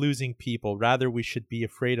afraid of losing people. Rather, we should be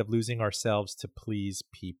afraid of losing ourselves to please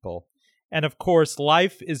people. And of course,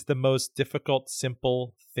 life is the most difficult,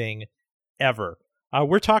 simple thing ever.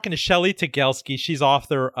 We're talking to Shelly Tygielski. She's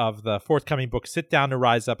author of the forthcoming book, Sit Down to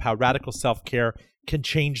Rise Up, How Radical Self-Care Can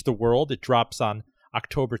Change the World. It drops on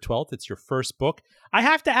October 12th. It's your first book. I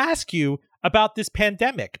have to ask you about this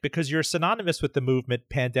pandemic, because you're synonymous with the movement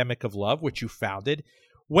Pandemic of Love, which you founded.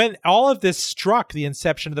 When all of this struck, the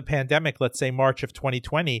inception of the pandemic, let's say March of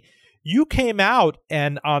 2020, you came out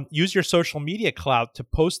and used your social media clout to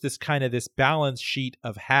post this balance sheet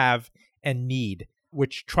of have and need,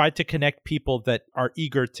 which tried to connect people that are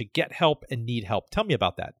eager to get help and need help. Tell me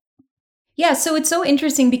about that. Yeah, so it's so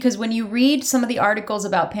interesting, because when you read some of the articles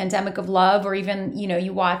about Pandemic of Love, or even,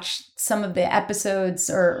 you watch some of the episodes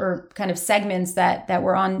or kind of segments that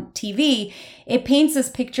were on TV, it paints this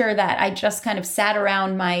picture that I just kind of sat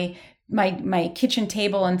around my kitchen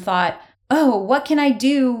table and thought, oh, what can I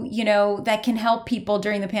do, that can help people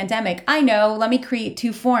during the pandemic? I know, let me create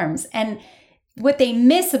 2 forms. And what they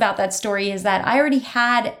miss about that story is that I already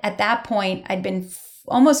had, at that point, I'd been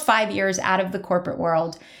almost 5 years out of the corporate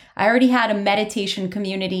world. I already had a meditation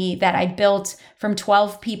community that I built from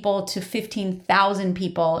 12 people to 15,000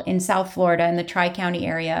 people in South Florida, in the Tri-County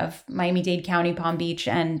area of Miami-Dade County, Palm Beach,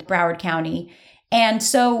 and Broward County. And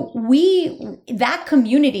so that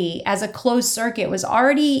community as a closed circuit was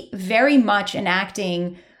already very much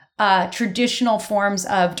enacting traditional forms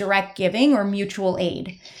of direct giving or mutual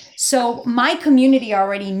aid. So my community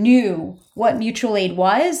already knew what mutual aid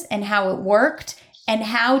was and how it worked, and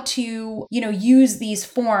how to, use these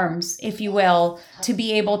forms, if you will, to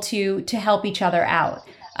be able to help each other out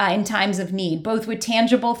in times of need, both with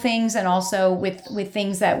tangible things and also with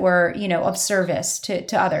things that were, of service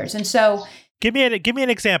to others. And so, give me an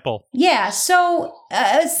example. Yeah. So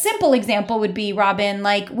a simple example would be, Robin,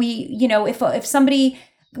 like if somebody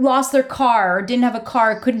lost their car or didn't have a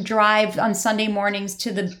car, couldn't drive on Sunday mornings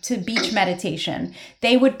to beach meditation,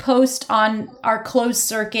 they would post on our closed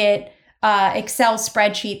circuit Excel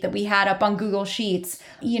spreadsheet that we had up on Google Sheets,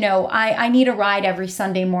 I need a ride every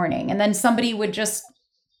Sunday morning. And then somebody would just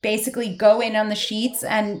basically go in on the sheets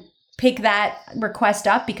and pick that request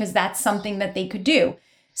up, because that's something that they could do.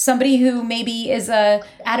 somebody who maybe is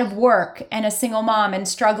out of work and a single mom and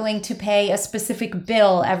struggling to pay a specific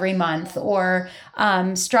bill every month, or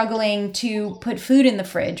struggling to put food in the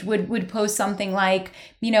fridge would post something like,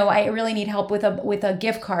 I really need help with a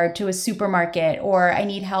gift card to a supermarket, or I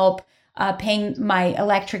need help paying my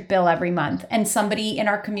electric bill every month. And somebody in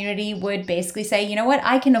our community would basically say, you know what,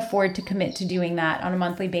 I can afford to commit to doing that on a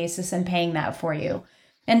monthly basis and paying that for you.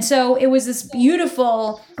 And so it was this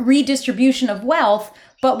beautiful redistribution of wealth,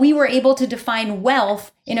 but we were able to define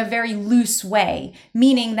wealth in a very loose way,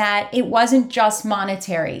 meaning that it wasn't just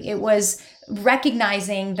monetary. It was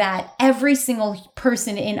recognizing that every single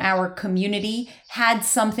person in our community had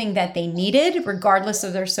something that they needed, regardless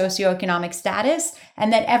of their socioeconomic status,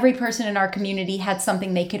 and that every person in our community had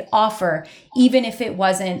something they could offer, even if it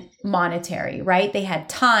wasn't monetary, right? They had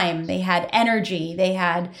time, they had energy, they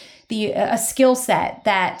had a skill set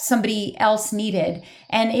that somebody else needed.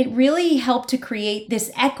 And it really helped to create this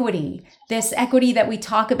equity that we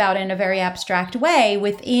talk about in a very abstract way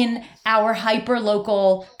within our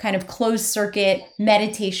hyper-local kind of closed circuit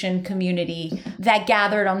meditation community that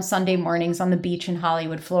gathered on Sunday mornings on the beach in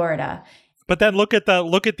Hollywood, Florida. But then look at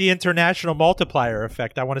the international multiplier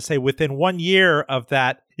effect. I want to say within 1 year of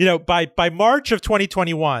that, by March of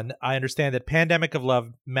 2021, I understand that Pandemic of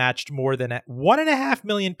Love matched more than 1.5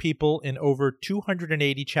 million people in over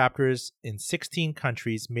 280 chapters in 16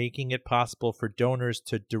 countries, making it possible for donors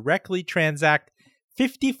to directly transact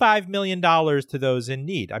 $55 million to those in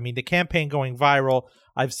need. I mean, the campaign going viral,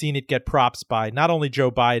 I've seen it get props by not only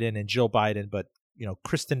Joe Biden and Jill Biden, but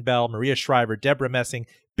Kristen Bell, Maria Shriver, Deborah Messing,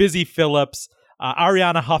 Busy Phillips,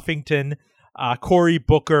 Ariana Huffington, Cory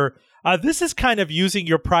Booker. This is kind of using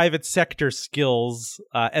your private sector skills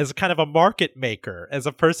as kind of a market maker, as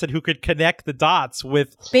a person who could connect the dots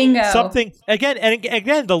with something.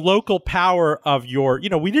 Again, the local power of your,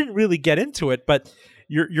 we didn't really get into it, but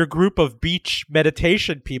your group of beach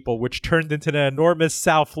meditation people, which turned into an enormous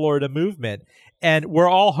South Florida movement. And we're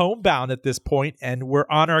all homebound at this point, and we're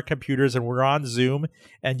on our computers and we're on Zoom,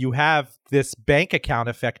 and you have this bank account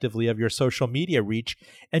effectively of your social media reach,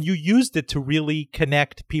 and you used it to really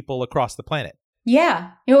connect people across the planet.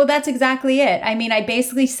 Yeah, well, that's exactly it. I mean, I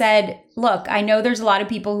basically said, look, I know there's a lot of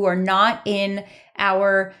people who are not in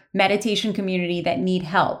our meditation community that need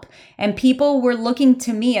help. And people were looking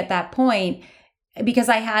to me at that point because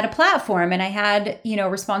I had a platform and I had,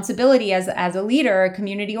 responsibility as a leader, a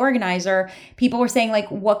community organizer. People were saying,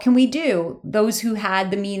 like, what can we do? Those who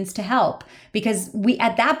had the means to help. Because we,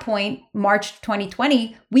 at that point, March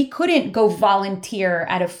 2020, we couldn't go volunteer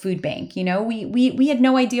at a food bank. We had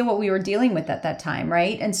no idea what we were dealing with at that time,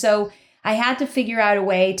 right? And so I had to figure out a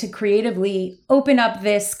way to creatively open up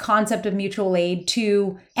this concept of mutual aid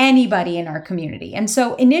to anybody in our community. And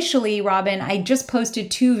so initially, Robin, I just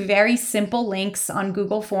posted 2 very simple links on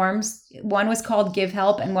Google Forms. One was called Give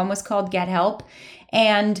Help and one was called Get Help.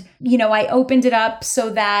 And, I opened it up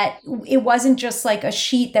so that it wasn't just like a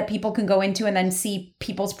sheet that people can go into and then see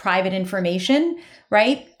people's private information,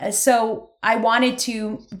 right? So I wanted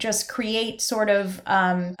to just create sort of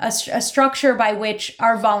a structure by which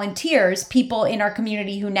our volunteers, people in our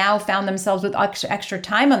community who now found themselves with extra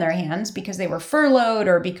time on their hands because they were furloughed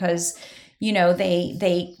or because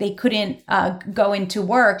they couldn't go into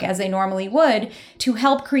work as they normally would, to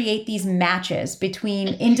help create these matches between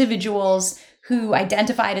individuals who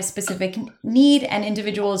identified a specific need and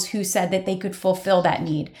individuals who said that they could fulfill that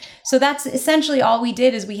need. So that's essentially all we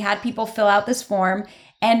did, is we had people fill out this form.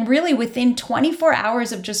 And really within 24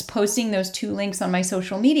 hours of just posting those 2 links on my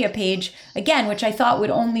social media page, again, which I thought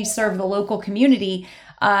would only serve the local community,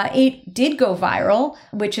 it did go viral,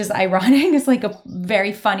 which is ironic. It's like a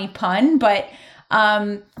very funny pun, but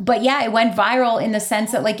yeah, it went viral in the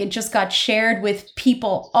sense that it just got shared with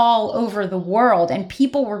people all over the world, and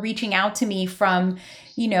people were reaching out to me from,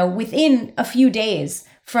 within a few days,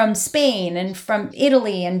 from Spain and from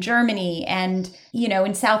Italy and Germany and,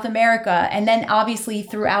 in South America. And then obviously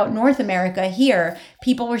throughout North America here,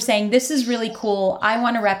 people were saying, this is really cool. I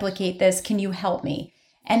want to replicate this. Can you help me?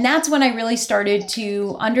 And that's when I really started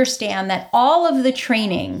to understand that all of the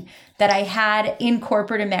training that I had in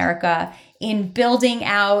corporate America in building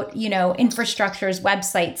out, infrastructures,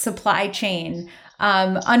 websites, supply chain,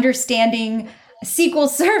 understanding SQL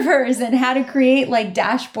servers and how to create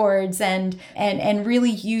dashboards and really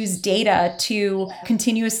use data to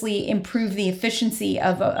continuously improve the efficiency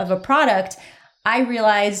of a product, I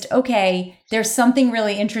realized, okay, there's something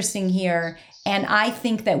really interesting here. And I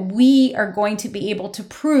think that we are going to be able to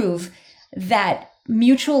prove that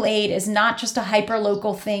mutual aid is not just a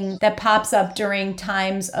hyper-local thing that pops up during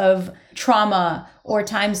times of trauma or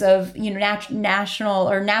times of, national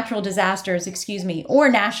or natural disasters, or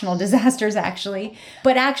national disasters actually,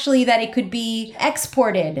 but actually that it could be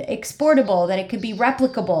exportable, that it could be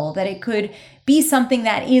replicable, that it could be something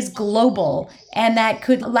that is global and that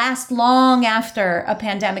could last long after a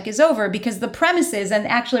pandemic is over. Because the premises, and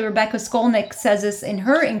actually Rebecca Skolnick says this in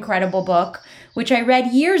her incredible book, which I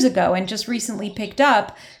read years ago and just recently picked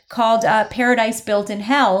up, called Paradise Built in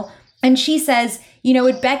Hell. And she says,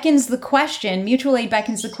 it beckons the question, mutual aid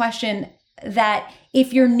beckons the question that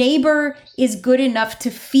if your neighbor is good enough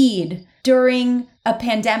to feed during a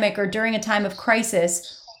pandemic or during a time of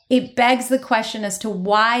crisis, it begs the question as to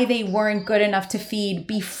why they weren't good enough to feed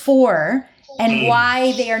before and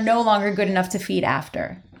why they are no longer good enough to feed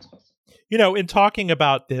after. In talking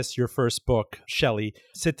about this, your first book, Shelly,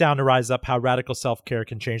 Sit Down to Rise Up, How Radical Self-Care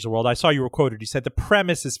Can Change the World. I saw you were quoted. You said the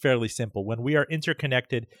premise is fairly simple. When we are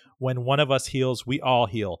interconnected, when one of us heals, we all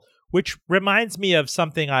heal, which reminds me of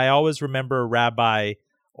something I always remember a rabbi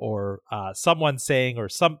or someone saying, or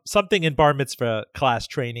something in bar mitzvah class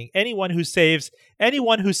training. Anyone who saves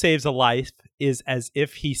a life is as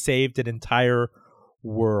if he saved an entire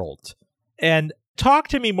world. And talk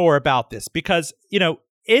to me more about this, because,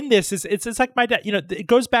 in this, it's like my dad, it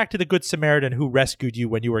goes back to the Good Samaritan who rescued you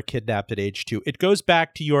when you were kidnapped at age 2. It goes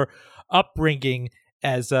back to your upbringing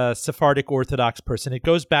as a Sephardic Orthodox person. It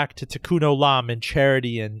goes back to Tikkun Olam and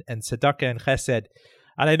charity and tzedakah and chesed.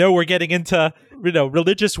 And I know we're getting into,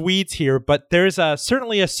 religious weeds here, but there's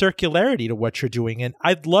certainly a circularity to what you're doing. And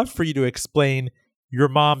I'd love for you to explain your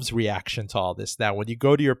mom's reaction to all this now when you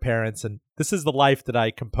go to your parents and this is the life that I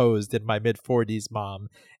composed in my mid-40s, Mom,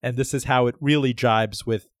 and this is how it really jibes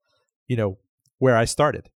with, where I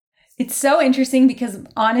started. It's so interesting because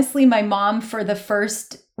honestly, my mom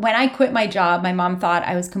when I quit my job, my mom thought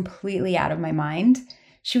I was completely out of my mind.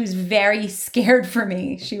 She was very scared for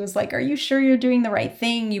me. She was like, are you sure you're doing the right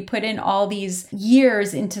thing? You put in all these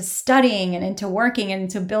years into studying and into working and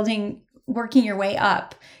into working your way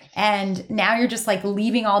up. And now you're just like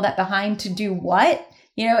leaving all that behind to do what?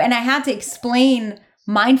 And I had to explain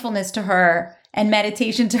mindfulness to her and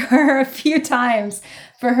meditation to her a few times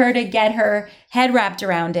for her to get her head wrapped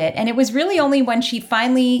around it. And it was really only when she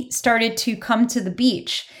finally started to come to the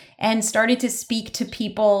beach and started to speak to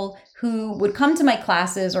people who would come to my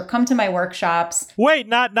classes or come to my workshops. Wait,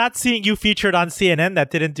 not seeing you featured on CNN, that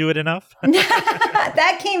didn't do it enough?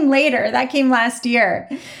 That came later. That came last year.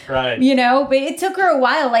 Right. But it took her a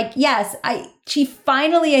while. She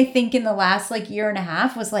finally, I think in the last year and a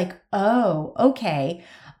half was like, oh, okay.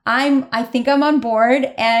 I think I'm on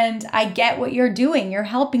board and I get what you're doing. You're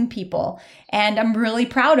helping people. And I'm really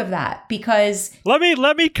proud of that because let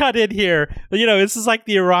me cut in here. This is like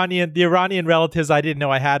the Iranian relatives I didn't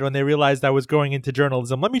know I had when they realized I was going into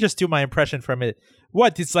journalism. Let me just do my impression from it.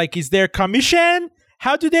 What? It's like, is there commission?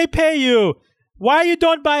 How do they pay you? Why you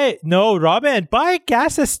don't buy it? No, Robin, buy a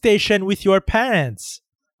gas station with your parents.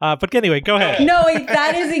 But anyway, go ahead. No,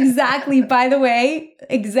 that is exactly, by the way,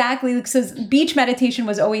 exactly. Because beach meditation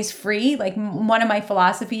was always free. Like one of my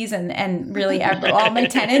philosophies and really all my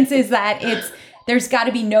tenets is that there's got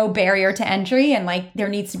to be no barrier to entry and there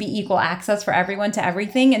needs to be equal access for everyone to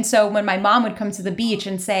everything. And so when my mom would come to the beach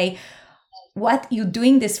and say, what, you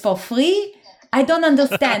doing this for free? I don't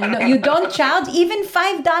understand. No, you don't charge even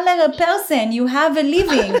 $5 a person. You have a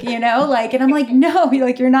living, and I'm like, no,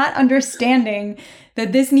 you're not understanding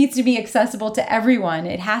that this needs to be accessible to everyone.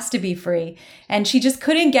 It has to be free. And she just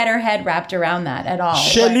couldn't get her head wrapped around that at all.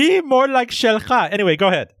 Shelly, more like Shelcha. Anyway, go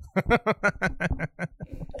ahead.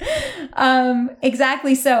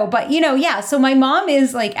 Exactly so. But, so my mom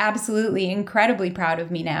is absolutely incredibly proud of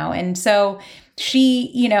me now. And so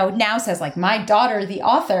she, now says my daughter, the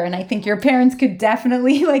author, and I think your parents could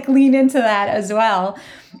definitely lean into that as well.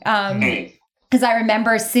 Because I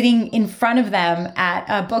remember sitting in front of them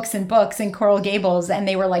at Books and Books in Coral Gables, and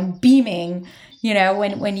they were beaming,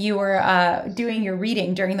 when you were doing your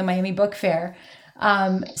reading during the Miami Book Fair.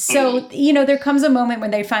 So there comes a moment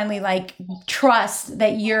when they finally trust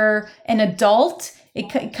that you're an adult.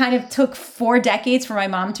 It kind of took 4 decades for my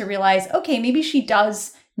mom to realize, okay, maybe she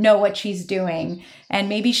does know what she's doing and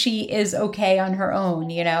maybe she is okay on her own,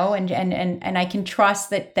 and I can trust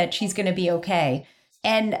that she's going to be okay.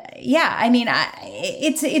 And yeah, I mean,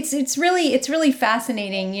 it's really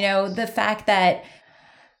fascinating, the fact that,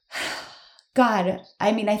 God,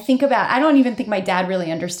 I mean, I don't even think my dad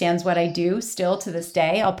really understands what I do still to this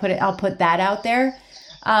day. I'll put that out there.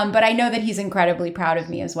 But I know that he's incredibly proud of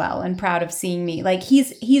me as well and proud of seeing me.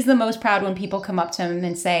 He's the most proud when people come up to him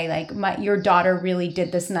and say your daughter really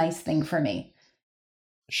did this nice thing for me.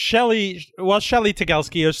 Shelly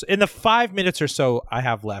Tygielski, in the 5 minutes or so I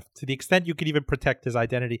have left, to the extent you could even protect his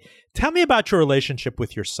identity, tell me about your relationship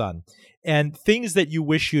with your son and things that you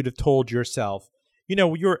wish you'd have told yourself. You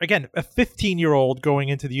know, you're, again, a 15-year-old going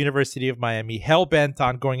into the University of Miami, hell-bent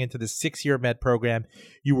on going into the 6-year med program.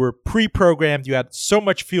 You were pre-programmed. You had so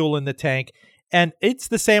much fuel in the tank. And it's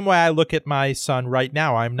the same way I look at my son right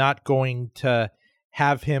now. I'm not going to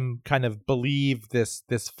have him kind of believe this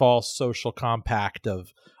false social compact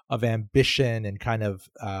of ambition and kind of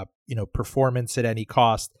performance at any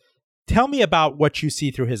cost. Tell me about what you see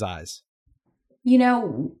through his eyes. You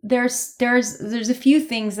know, there's a few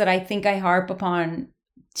things that I think I harp upon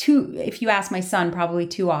if you ask my son, probably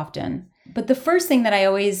too often. But the first thing that I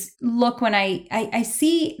always look when I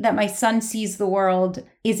see that my son sees the world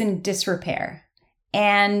is in disrepair.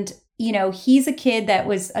 And, you know, he's a kid that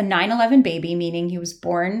was a 9/11 baby, meaning he was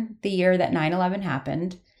born the year that 9/11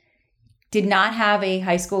 happened, did not have a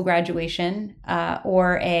high school graduation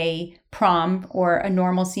or a prom or a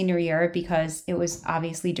normal senior year because it was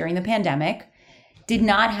obviously during the pandemic, did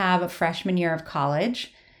not have a freshman year of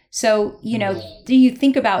college. So, you know, do you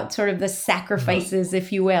think about sort of the sacrifices,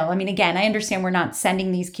 if you will? I mean, again, I understand we're not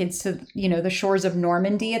sending these kids to, you know, the shores of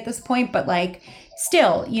Normandy at this point, but like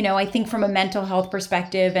still, you know, I think from a mental health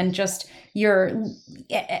perspective and just you're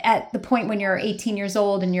at the point when you're 18 years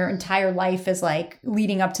old and your entire life is like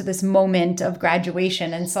leading up to this moment of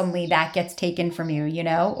graduation and suddenly that gets taken from you, you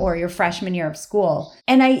know, or your freshman year of school.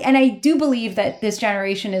 And I do believe that this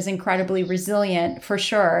generation is incredibly resilient for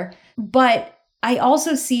sure, but I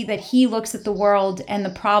also see that he looks at the world and the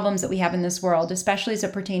problems that we have in this world, especially as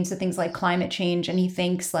it pertains to things like climate change. And he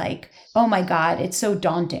thinks like, oh my God, it's so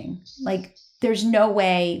daunting. Like, there's no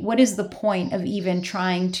way. What is the point of even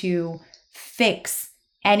trying to fix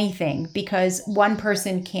anything? Because one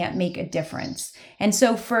person can't make a difference. And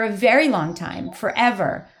so for a very long time,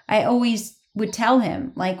 forever, I always would tell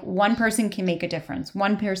him like one person can make a difference.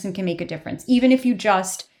 One person can make a difference. Even if you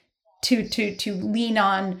just to lean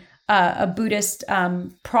on a Buddhist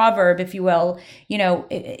proverb, if you will, you know,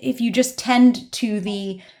 if you just tend to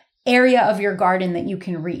the area of your garden that you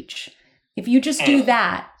can reach, if you just do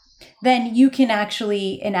that, then you can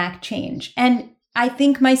actually enact change. And I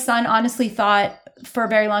think my son honestly thought for a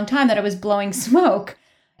very long time that I was blowing smoke,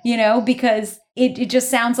 you know, because it just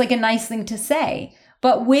sounds like a nice thing to say.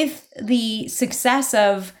 But with the success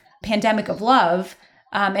of Pandemic of Love,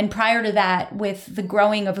 and prior to that, with the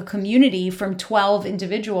growing of a community from 12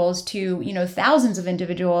 individuals to, you know, thousands of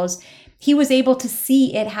individuals, he was able to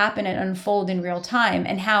see it happen and unfold in real time,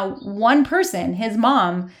 and how one person, his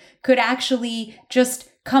mom, could actually just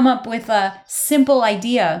come up with a simple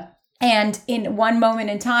idea and in one moment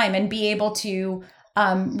in time and be able to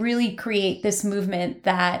really create this movement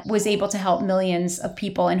that was able to help millions of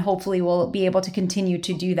people and hopefully will be able to continue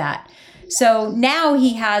to do that. So now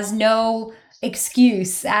he has no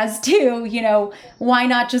excuse as to, you know, why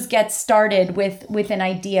not just get started with an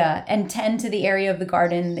idea and tend to the area of the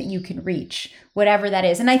garden that you can reach, whatever that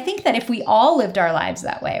is. And I think that if we all lived our lives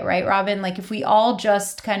that way, right, Robin, like if we all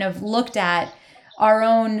just kind of looked at our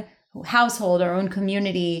own household, our own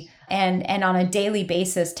community, and on a daily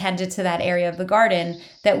basis tended to that area of the garden,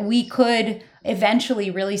 that we could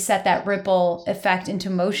eventually really set that ripple effect into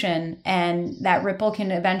motion, and that ripple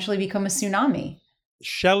can eventually become a tsunami.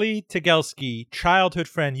 Shelly Tygielski, childhood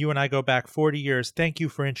friend, you and I go back 40 years. Thank you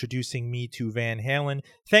for introducing me to Van Halen.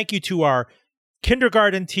 Thank you to our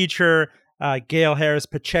kindergarten teacher, Gail Harris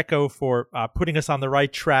Pacheco, for putting us on the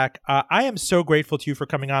right track. I am so grateful to you for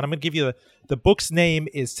coming on. I'm going to give you the book's name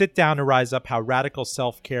is Sit Down to Rise Up, How Radical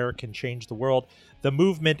Self-Care Can Change the World. The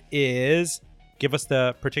movement is, give us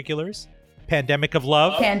the particulars, Pandemic of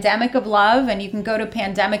Love. Pandemic of Love, and you can go to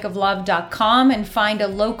pandemicoflove.com and find a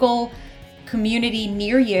local community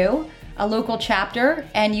near you, a local chapter,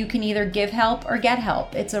 and you can either give help or get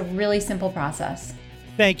help. It's a really simple process.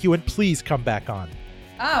 Thank you, and please come back on.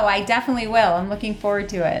 Oh, I definitely will. I'm looking forward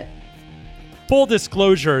to it. Full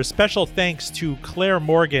disclosure, special thanks to Claire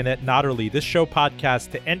Morgan at Notterly, this show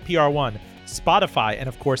podcast to NPR One, Spotify, and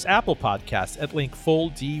of course Apple Podcasts at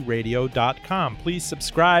linkfulldradio.com. Please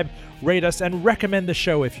subscribe, rate us, and recommend the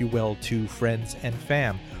show, if you will, to friends and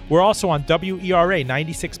fam. We're also on WERA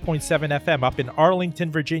 96.7 FM up in Arlington,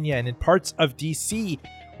 Virginia, and in parts of D.C.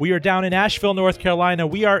 We are down in Asheville, North Carolina.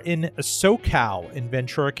 We are in SoCal in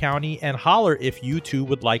Ventura County, and holler if you too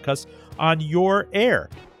would like us on your air.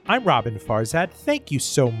 I'm Robin Farzad. Thank you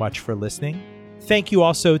so much for listening. Thank you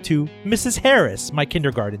also to Mrs. Harris, my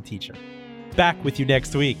kindergarten teacher. Back with you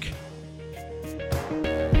next week.